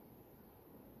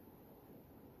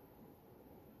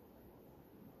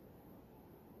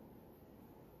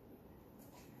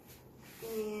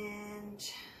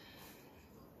 And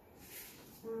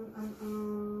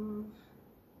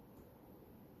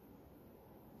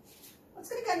what's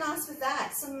going to go nice with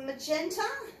that? Some magenta,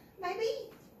 maybe,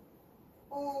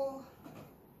 or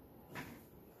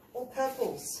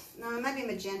purples. No, maybe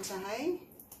magenta. Hey,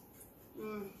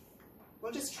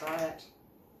 we'll just try it.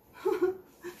 A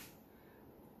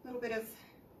little bit of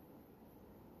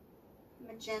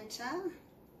magenta.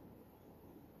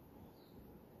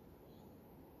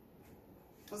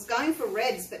 I was going for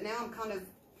reds, but now I'm kind of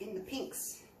in the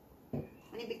pinks,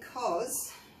 only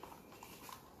because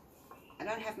I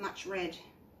don't have much red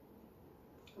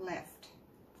left.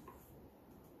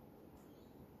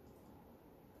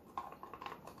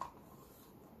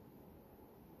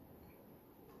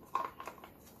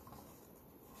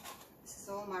 This is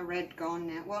all my red gone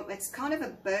now. Well, it's kind of a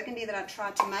burgundy that I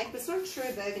tried to make, but it's not a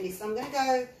true burgundy, so I'm going to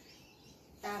go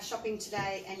shopping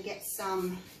today and get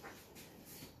some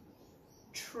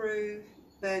true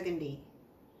burgundy.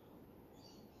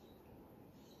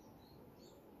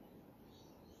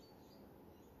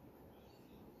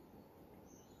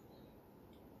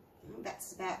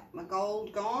 That's about my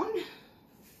gold gone.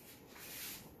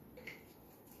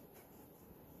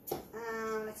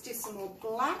 Let's do some more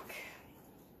black.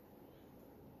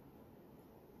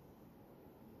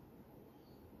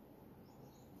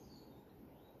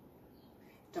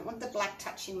 Don't want the black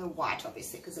touching the white,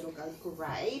 obviously, because it'll go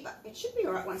grey, but it should be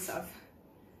all right once I've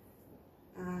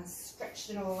stretched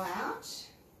it all out.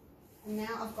 And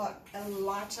now I've got a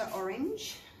lighter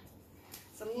orange.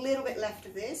 There's a little bit left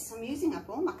of this. I'm using up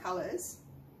all my colours.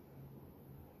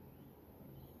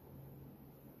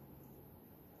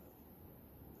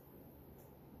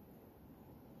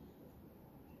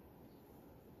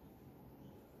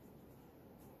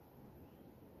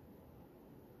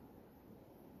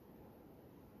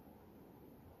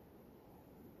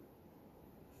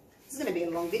 This is going to be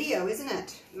a long video, isn't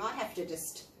it? Might have to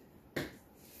just go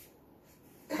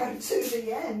to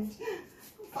the end.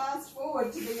 Fast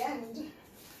forward to the end.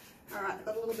 All right, I've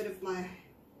got a little bit of my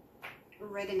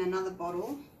red in another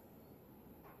bottle.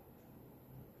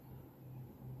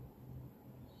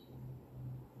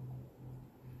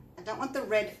 I don't want the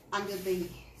red under the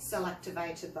cell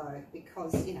activator though,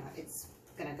 because, you know, it's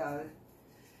going to go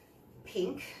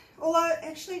pink. Although,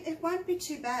 actually, it won't be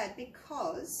too bad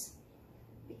because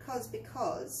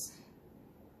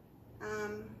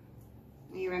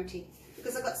you're empty,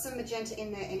 because I've got some magenta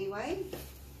in there anyway.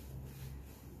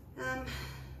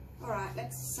 All right,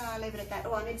 let's leave it at that.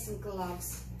 Oh, I need some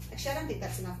gloves. Actually, I don't think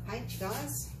that's enough paint, you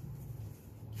guys.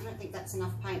 I don't think that's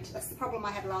enough paint. That's the problem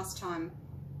I had last time.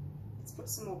 Let's put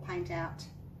some more paint out.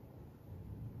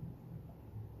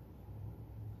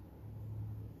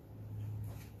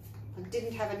 I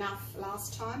didn't have enough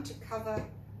last time to cover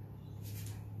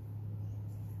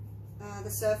the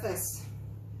surface.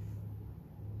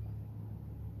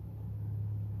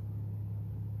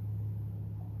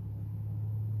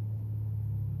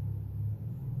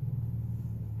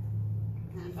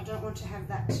 And I don't want to have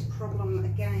that problem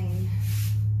again.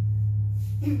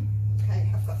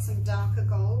 Okay, I've got some darker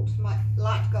gold. My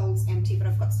light gold's empty, but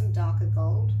I've got some darker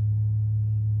gold.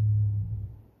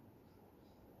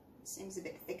 Seems a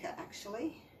bit thicker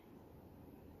actually.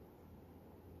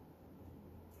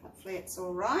 Hopefully it's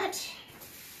all right.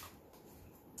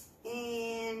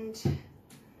 And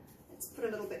let's put a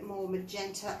little bit more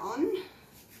magenta on.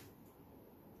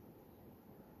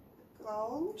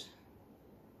 Gold.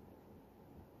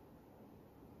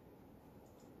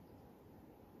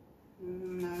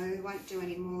 No, won't do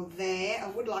any more there. I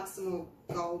would like some more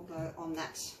gold though on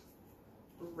that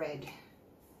red.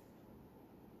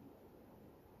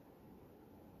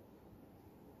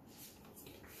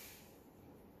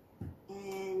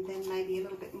 maybe a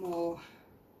little bit more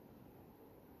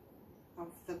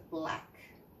of the black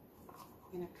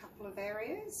in a couple of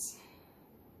areas.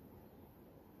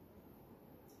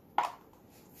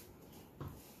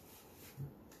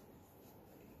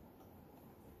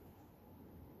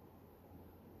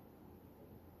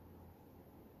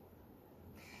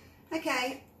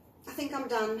 Okay, I think I'm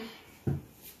done.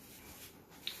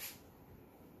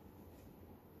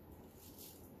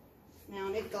 Now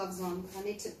I need gloves on because I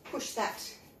need to push that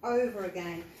over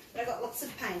again. But I got lots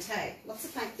of paint, hey? Lots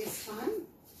of paint this time.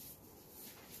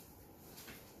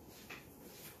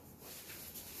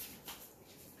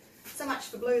 So much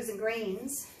for blues and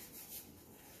greens.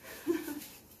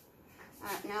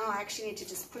 Alright, now I actually need to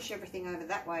just push everything over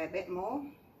that way a bit more.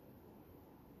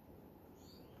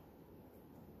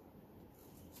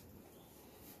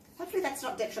 Hopefully that's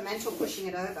not detrimental pushing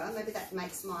it over. Maybe that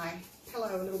makes my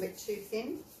pillow a little bit too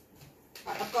thin.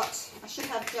 Right, I should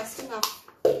have just enough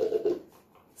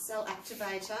cell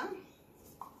activator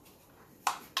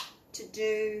to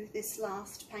do this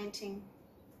last painting.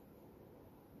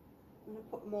 I'm going to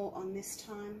put more on this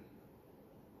time.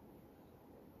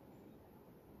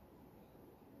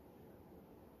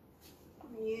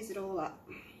 I'm going to use it all up.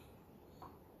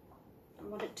 I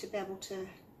want it to be able to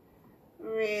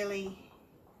really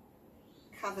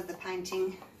cover the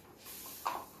painting.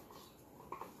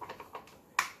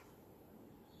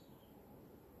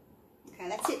 Okay,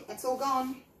 that's it. That's all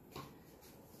gone.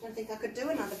 Don't think I could do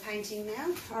another painting now.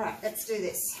 All right, let's do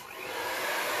this.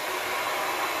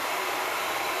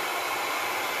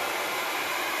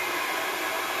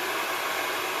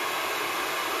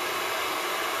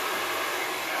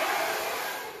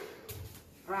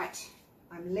 Right,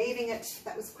 I'm leaving it.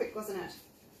 That was quick, wasn't it?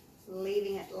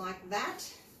 Leaving it like that.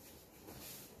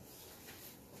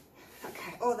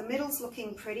 Okay, oh, the middle's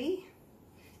looking pretty.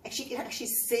 Actually, you can actually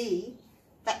see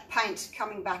that paint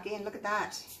coming back in. Look at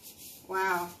that.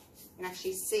 Wow, you can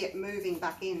actually see it moving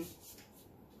back in.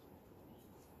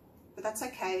 But that's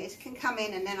okay, it can come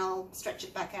in and then I'll stretch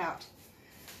it back out.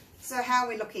 So how are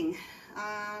we looking?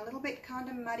 A little bit kind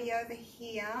of muddy over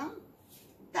here.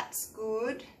 That's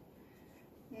good.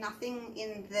 Nothing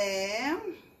in there.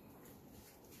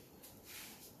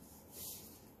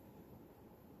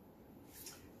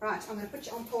 Right, I'm going to put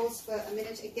you on pause for a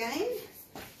minute again.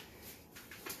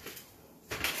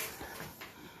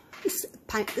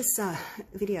 This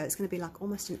video is going to be like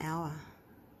almost an hour.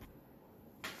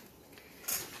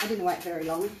 I didn't wait very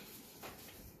long.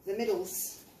 The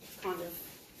middle's kind of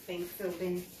being filled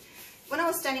in. When I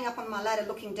was standing up on my ladder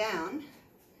looking down,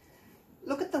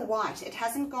 look at the white. It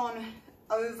hasn't gone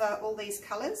over all these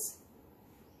colours.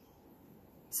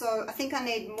 So I think I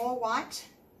need more white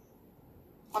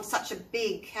on such a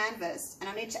big canvas, and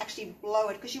I need to actually blow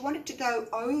it because you want it to go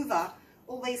over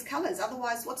all these colours.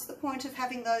 Otherwise, what's the point of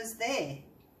having those there?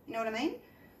 You know what I mean?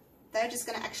 They're just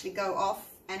going to actually go off,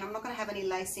 and I'm not going to have any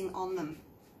lacing on them.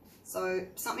 So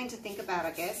something to think about,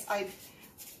 I guess. I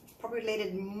probably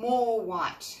needed more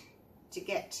white to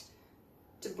get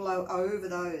to blow over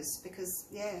those because,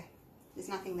 yeah, there's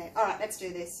nothing there. All right, let's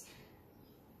do this.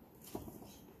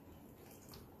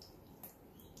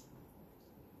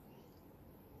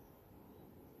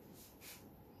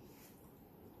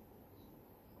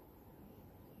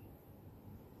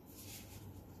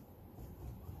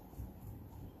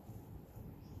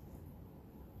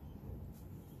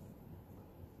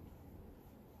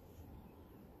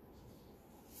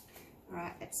 All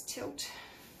right, let's tilt.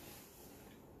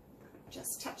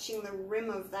 Just touching the rim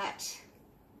of that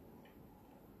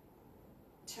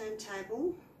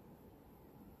turntable.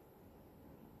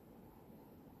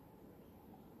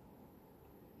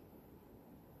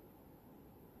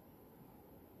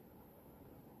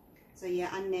 So yeah,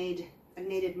 I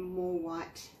needed more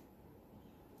white.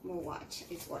 More white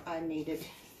is what I needed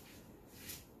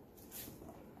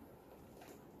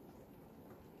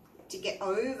to get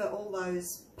over all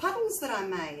those puddles that I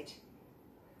made.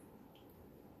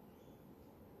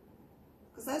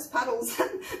 Because those puddles,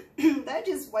 they're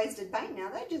just wasted paint now.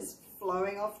 They're just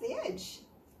flowing off the edge.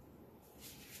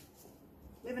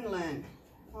 Live and learn.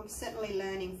 I'm certainly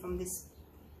learning from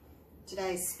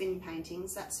today's spin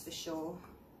paintings, that's for sure.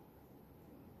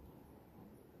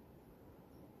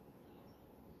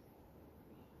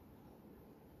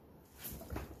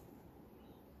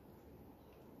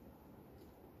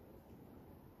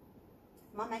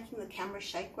 Am I making the camera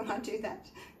shake when I do that?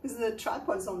 Because the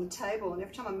tripod's on the table, and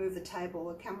every time I move the table,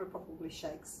 the camera probably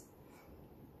shakes.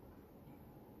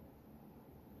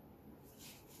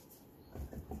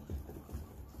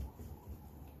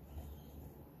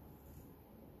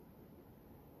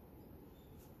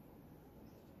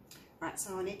 Right,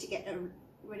 so I need to get a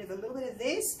rid of a little bit of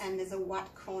this, and there's a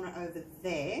white corner over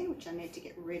there which I need to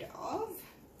get rid of.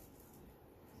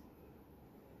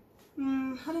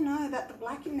 I don't know about the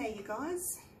black in there, you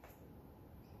guys.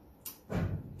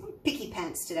 I'm picky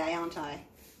pants today, aren't I?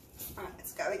 Alright,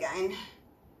 let's go again.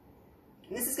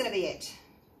 And this is going to be it.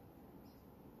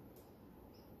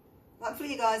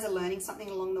 Hopefully you guys are learning something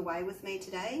along the way with me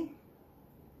today.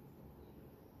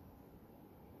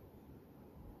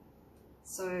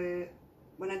 So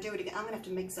when I do it again, I'm going to have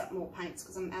to mix up more paints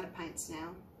because I'm out of paints now.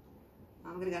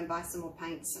 I'm going to go and buy some more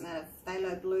paints. I'm out of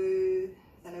Sheleeart Blue,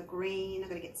 Sheleeart Green. I've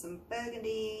got to get some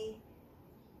burgundy.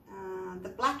 The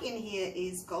black in here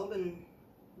is golden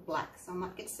black, so I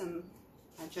might get some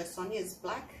Jo Sonjas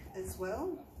black as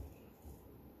well.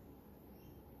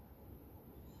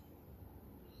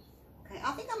 Okay,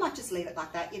 I think I might just leave it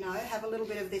like that, you know, have a little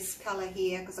bit of this colour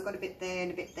here because I've got a bit there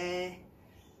and a bit there.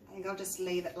 I think I'll just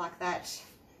leave it like that.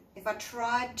 If I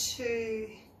tried to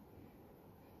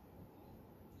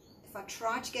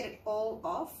get it all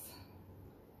off,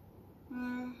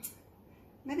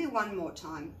 maybe one more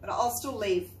time, but I'll still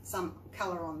leave some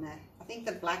colour on there. I think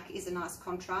the black is a nice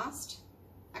contrast,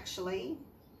 actually.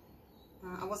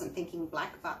 I wasn't thinking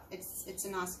black, but it's a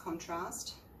nice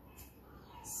contrast.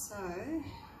 So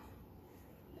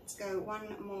let's go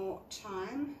one more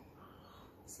time.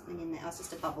 Something in there. Oh, it's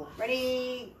just a bubble.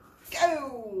 Ready,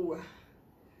 go!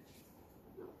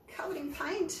 Covered in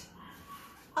paint.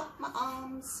 Up my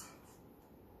arms.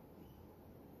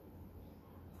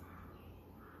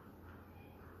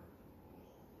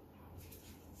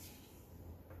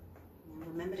 Now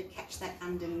remember to catch that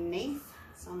underneath,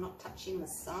 so I'm not touching the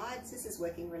sides. This is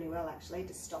working really well actually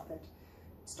to stop it,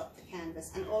 stop the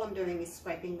canvas. And all I'm doing is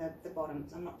scraping the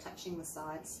bottoms. I'm not touching the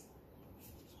sides.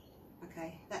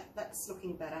 Okay, that's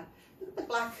looking better. Look at the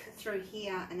black through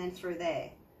here and then through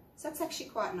there. So that's actually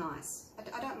quite nice.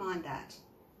 I don't mind that.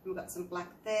 We've got some black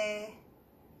there.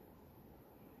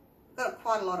 Got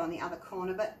quite a lot on the other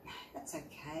corner, but that's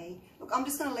okay. Look, I'm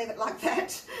just going to leave it like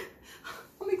that.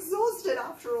 I'm exhausted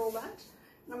after all that.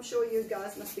 And I'm sure you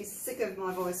guys must be sick of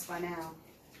my voice by now.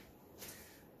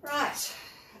 Right.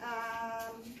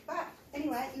 But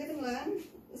anyway, live and learn.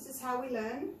 This is how we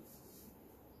learn.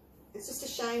 It's just a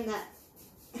shame that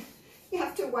you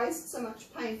have to waste so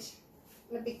much paint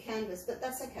on a big canvas, but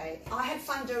that's okay. I had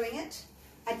fun doing it.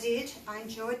 I did. I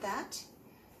enjoyed that.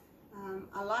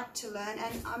 I like to learn,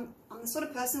 and I'm the sort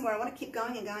of person where I want to keep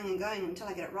going and going and going until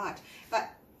I get it right. But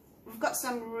we've got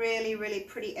some really, really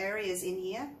pretty areas in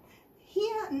here.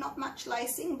 Here, not much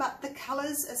lacing, but the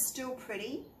colours are still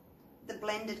pretty. The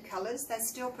blended colours, they're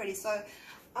still pretty. So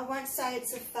I won't say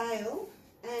it's a fail,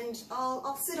 and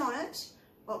I'll sit on it.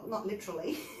 Well, not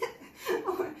literally,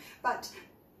 but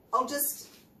I'll just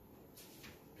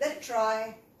let it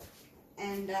dry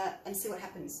and see what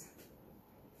happens.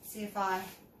 See if I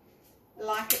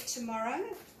like it tomorrow.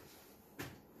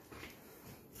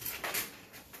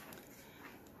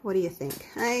 What do you think?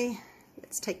 Hey,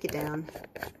 let's take you down.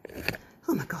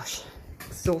 Oh my gosh,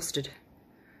 exhausted.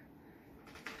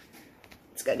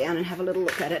 Let's go down and have a little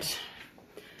look at it.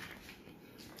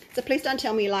 So please don't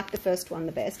tell me you like the first one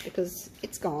the best, because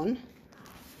it's gone.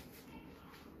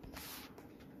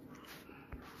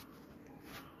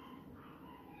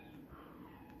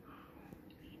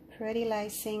 Pretty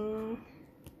lacing.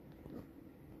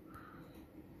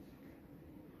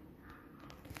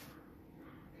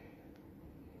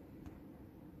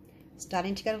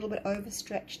 Starting to get a little bit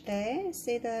overstretched there.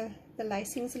 See the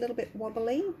lacing's a little bit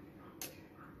wobbly.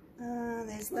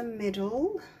 There's the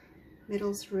middle.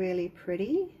 Middle's really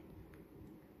pretty.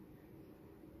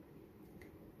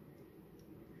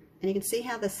 And you can see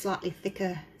how the slightly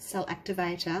thicker cell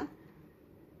activator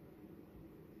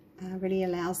really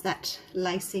allows that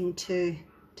lacing to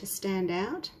stand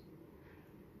out.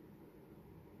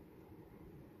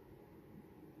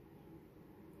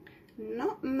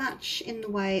 Not much in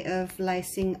the way of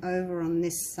lacing over on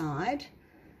this side,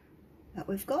 but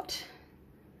we've got,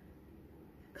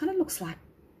 kind of looks like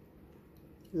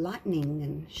lightning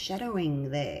and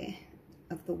shadowing there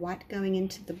of the white going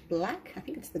into the black. I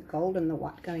think it's the gold and the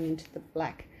white going into the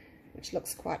black, which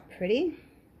looks quite pretty.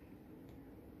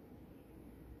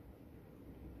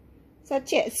 So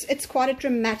yeah, it's quite a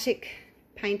dramatic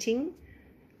painting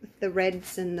with the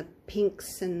reds and the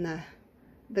pinks and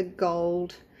the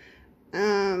gold.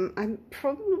 I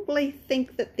probably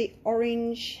think that the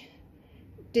orange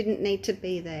didn't need to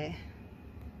be there,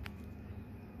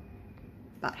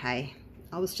 but hey,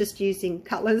 I was just using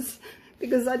colours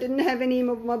because I didn't have any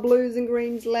of my blues and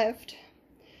greens left.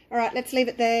 Alright, let's leave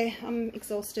it there. I'm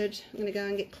exhausted. I'm going to go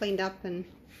and get cleaned up and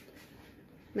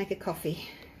make a coffee.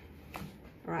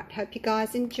 All right, hope you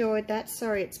guys enjoyed that.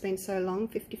 Sorry it's been so long,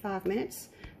 55 minutes.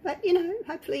 But, you know,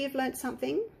 hopefully you've learnt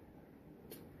something.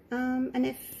 And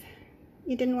if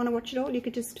you didn't want to watch it all, you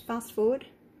could just fast forward.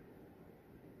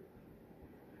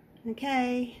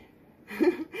 Okay.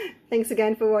 Thanks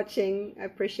again for watching. I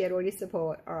appreciate all your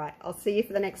support. All right, I'll see you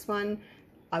for the next one.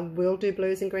 I will do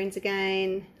blues and greens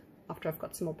again after I've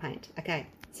got some more paint. Okay,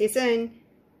 see you soon.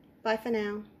 Bye for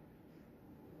now.